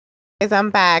Guys,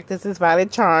 I'm back. This is Violet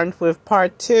Charms with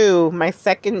part 2, my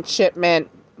second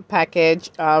shipment package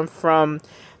from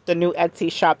the new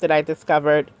Etsy shop that I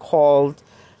discovered called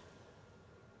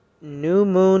New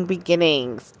Moon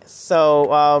Beginnings.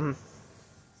 So,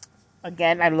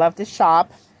 again, I love this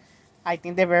shop. I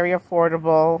think they're very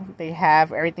affordable. They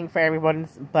have everything for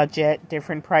everyone's budget,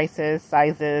 different prices,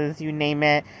 sizes, you name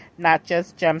it. Not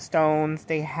just gemstones.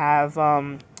 They have,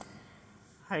 how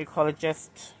do you call it,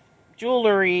 just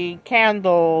jewelry,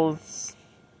 candles,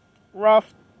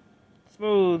 rough,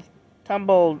 smooth,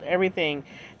 tumbled, everything.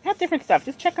 They have different stuff.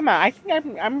 Just check them out. I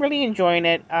think I'm really enjoying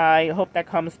it. I hope that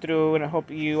comes through, and I hope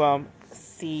you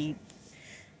see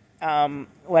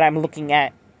what I'm looking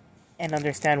at and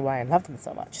understand why I love them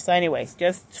so much. So anyways,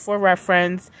 just for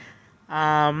reference,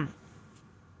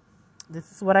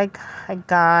 this is what I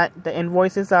got. The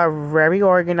invoices are very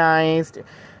organized,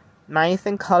 nice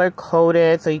and color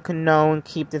coded, so you can know and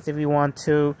keep this if you want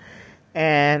to.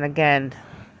 And again,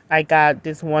 I got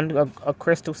this one, a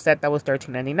crystal set that was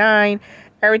 $13.99.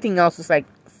 Everything else is like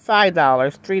 $5,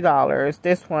 $3.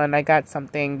 This one, I got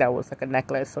something that was like a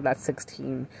necklace, so that's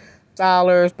 $16.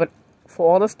 But for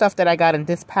all the stuff that I got in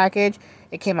this package,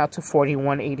 it came out to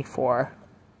 $41.84,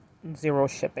 zero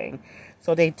shipping.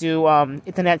 So they do,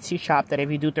 it's an Etsy shop that if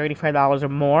you do $35 or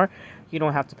more, you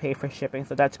don't have to pay for shipping,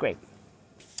 so that's great.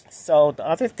 So the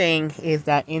other thing is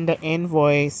that in the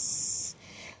invoice,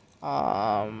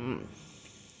 let me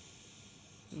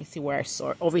see where I saw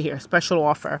it. Over here, special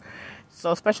offer.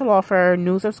 So special offer,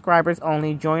 new subscribers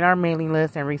only. Join our mailing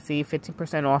list and receive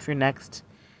 15% off your next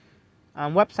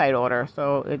website order.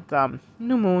 So it's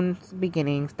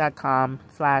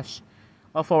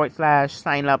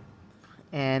newmoonsbeginnings.com//sign up,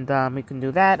 and you can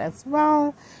do that as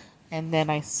well. And then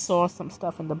I saw some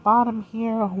stuff in the bottom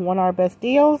here. Want our best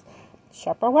deals?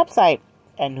 Shop our website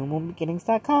at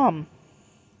newmoonbeginnings.com.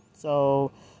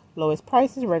 So lowest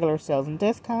prices, regular sales and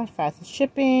discounts, fastest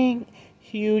shipping,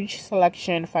 huge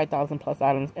selection, 5,000 plus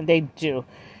items, and they do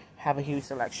have a huge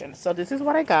selection. So this is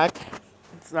what I got.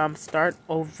 Let's start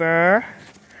over.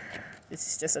 This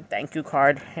is just a thank you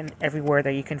card and everywhere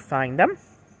that you can find them, in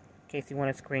case you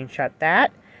want to screenshot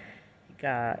that. You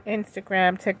got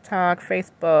Instagram, TikTok,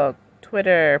 Facebook,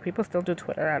 Twitter. People still do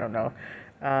Twitter, I don't know.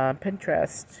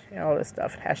 Pinterest, all this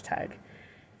stuff, hashtag.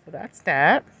 So that's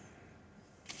that.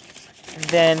 And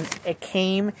then it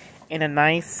came in a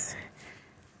nice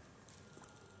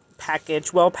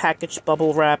package, well packaged,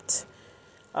 bubble wrapped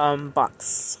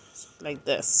box like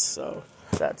this. So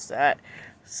that's that.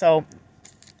 So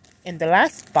in the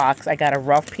last box, I got a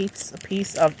rough piece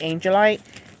of Angelite.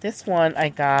 This one I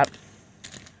got,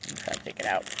 I'm trying to take it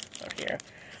out over here.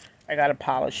 I got a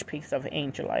polished piece of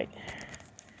Angelite.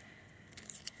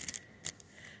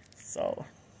 So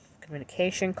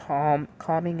communication,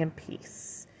 calming, and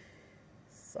peace.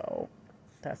 So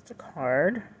that's the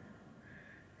card,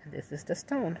 and this is the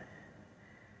stone.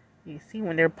 You see,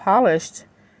 when they're polished,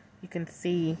 you can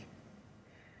see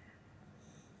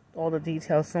all the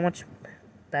details so much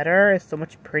better. It's so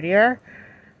much prettier,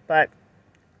 but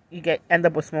you end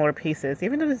up with smaller pieces,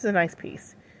 even though this is a nice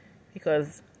piece,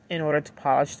 because in order to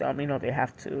polish them, they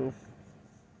have to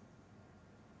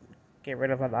get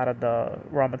rid of a lot of the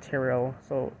raw material,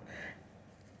 so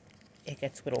it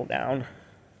gets whittled down.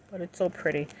 But it's so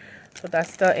pretty. So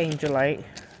that's the Angelite.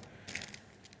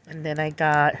 And then I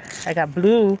got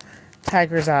blue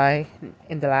tiger's eye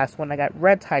in the last one. I got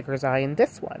red tiger's eye in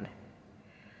this one.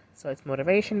 So it's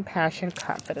motivation, passion,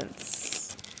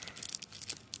 confidence.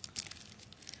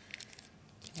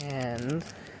 And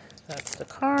that's the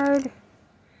card.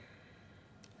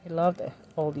 I love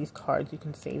all these cards. You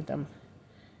can save them.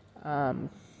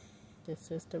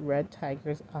 This is the red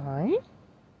tiger's eye.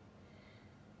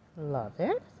 Love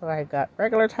it. So I got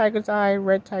regular tiger's eye,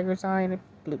 red tiger's eye, and a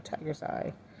blue tiger's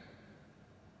eye.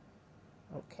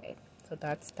 Okay, so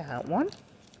that's that one.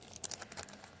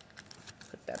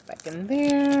 Put that back in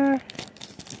there.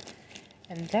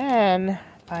 And then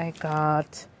I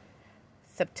got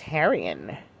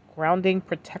Septarian, grounding,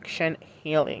 protection,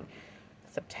 healing.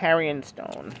 Septarian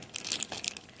stone.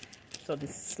 So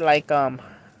this is like a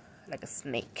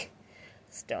snake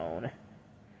stone.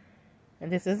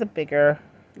 And this is a bigger,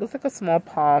 looks like a small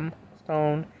palm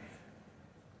stone.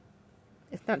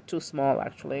 It's not too small,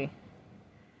 actually.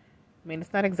 I mean,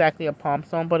 it's not exactly a palm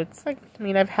stone, but it's like,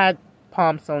 I've had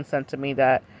palm stones sent to me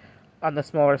that on the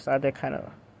smaller side, they kind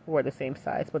of were the same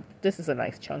size. But this is a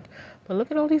nice chunk. But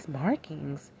look at all these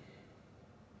markings.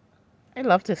 I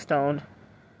love this stone.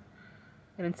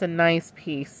 And it's a nice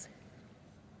piece.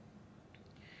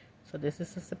 So this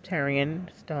is a Septarian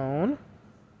stone.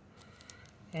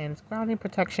 And it's grounding,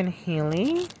 protection,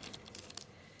 healing.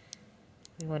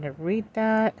 You want to read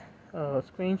that? Oh,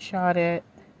 screenshot it.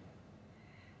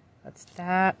 That's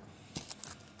that.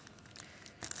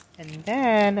 And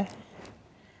then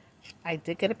I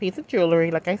did get a piece of jewelry,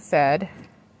 like I said.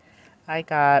 I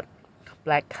got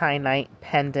black kyanite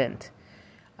pendant.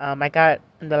 I got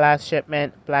in the last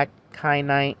shipment black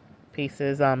kyanite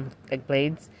pieces, like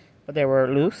blades, but they were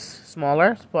loose,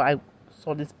 smaller. So I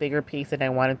saw this bigger piece and I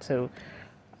wanted to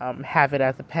have it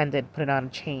as a pendant, put it on a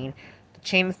chain. The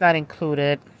chain is not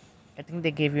included. I think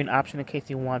they gave you an option in case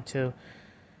you want to,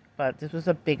 but this was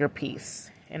a bigger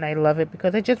piece, and I love it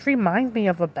because it just reminds me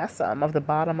of a besom, of the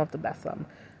bottom of the besom.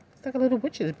 It's like a little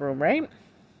witch's broom, right?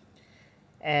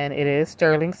 And it is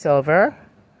sterling silver,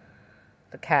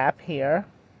 the cap here.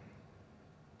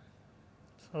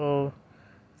 So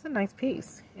it's a nice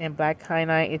piece. And black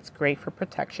kyanite, it's great for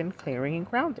protection, clearing, and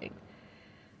grounding.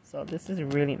 So this is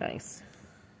really nice.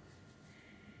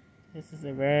 This is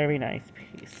a very nice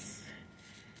piece.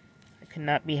 I could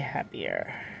not be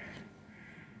happier.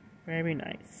 Very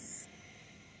nice.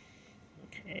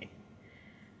 Okay.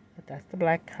 But that's the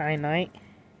black kyanite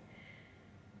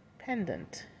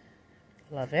pendant.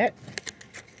 Love it.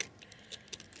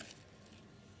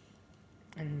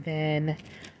 And then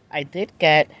I did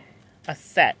get a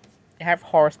set. I have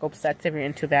horoscope sets if you're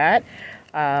into that.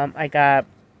 I got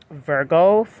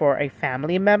Virgo for a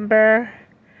family member,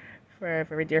 for a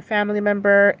very dear family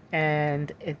member,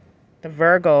 and the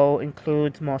Virgo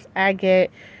includes moss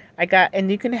agate. And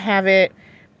you can have it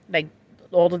like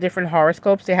all the different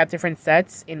horoscopes. They have different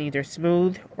sets in either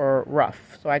smooth or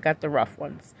rough. So I got the rough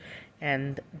ones.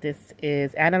 And this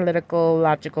is analytical,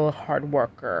 logical, hard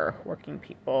worker, working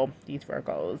people, these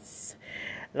Virgos.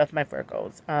 Love my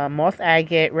Virgos. Moss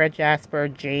agate, red jasper,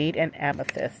 jade, and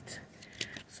amethyst.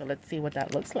 So let's see what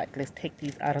that looks like. Let's take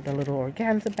these out of the little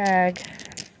organza bag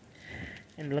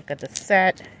and look at the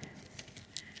set.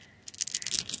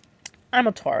 I'm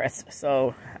a Taurus,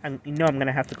 so I'm going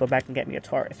to have to go back and get me a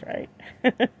Taurus, right?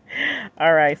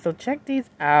 Alright, so check these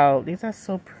out. These are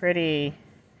so pretty.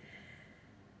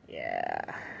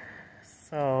 Yeah.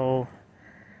 So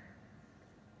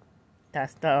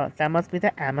that must be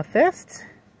the amethyst.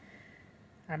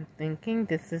 I'm thinking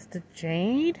this is the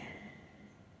jade.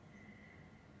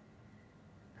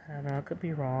 I don't know, I could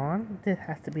be wrong. This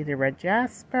has to be the red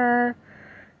jasper.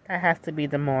 That has to be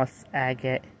the moss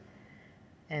agate.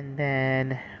 And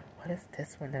then, what is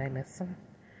this one? Did I miss some?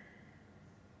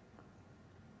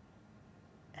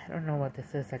 I don't know what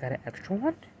this is. I got an extra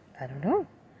one? I don't know.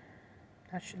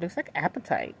 Looks like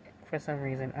apatite for some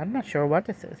reason. I'm not sure what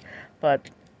this is. But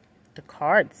the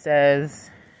card says...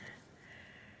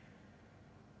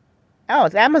 Oh,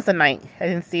 it's Amazonite. I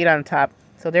didn't see it on top.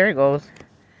 So there it goes.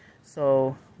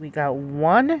 So we got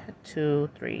 1, 2,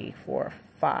 3, 4,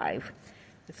 5.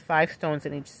 There's 5 stones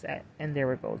in each set. And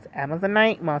there it goes.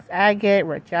 Amazonite, moss agate,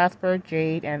 red jasper,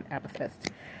 jade, and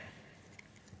amethyst.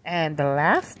 And the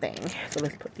last thing, so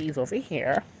let's put these over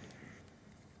here.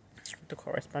 The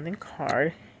corresponding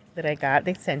card that I got.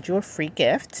 They sent you a free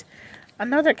gift.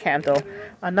 Another candle.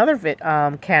 Another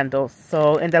candle.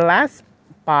 So in the last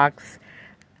box,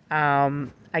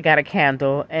 I got a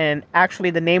candle. And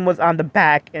actually the name was on the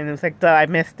back. And it was like, duh, I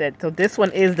missed it. So this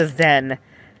one is the Zen.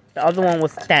 The other one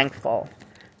was Thankful.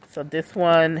 So this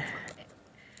one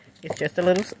is just a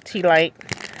little tea light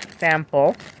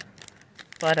sample.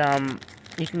 But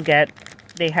you can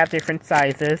they have different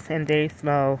sizes. And they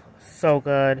smell so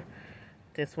good.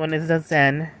 This one is the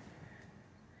Zen.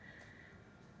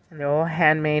 And they're all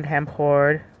handmade, hand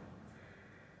poured.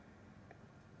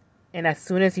 And as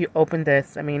soon as you open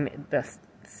this, I mean, the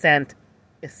scent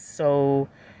is so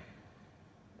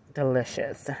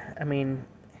delicious. I mean,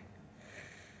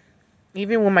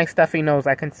 even with my stuffy nose,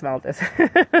 I can smell this.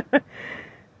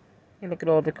 You look at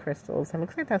all the crystals. It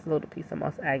looks like that's a little piece of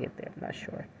moss agate there. I'm not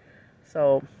sure.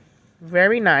 So,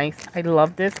 very nice. I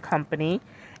love this company.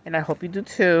 And I hope you do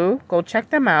too. Go check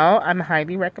them out. I'm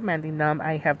highly recommending them.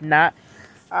 I have not...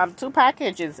 2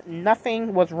 packages.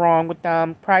 Nothing was wrong with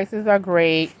them. Prices are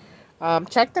great.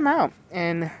 Check them out.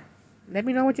 And let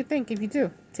me know what you think if you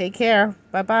do. Take care.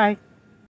 Bye-bye.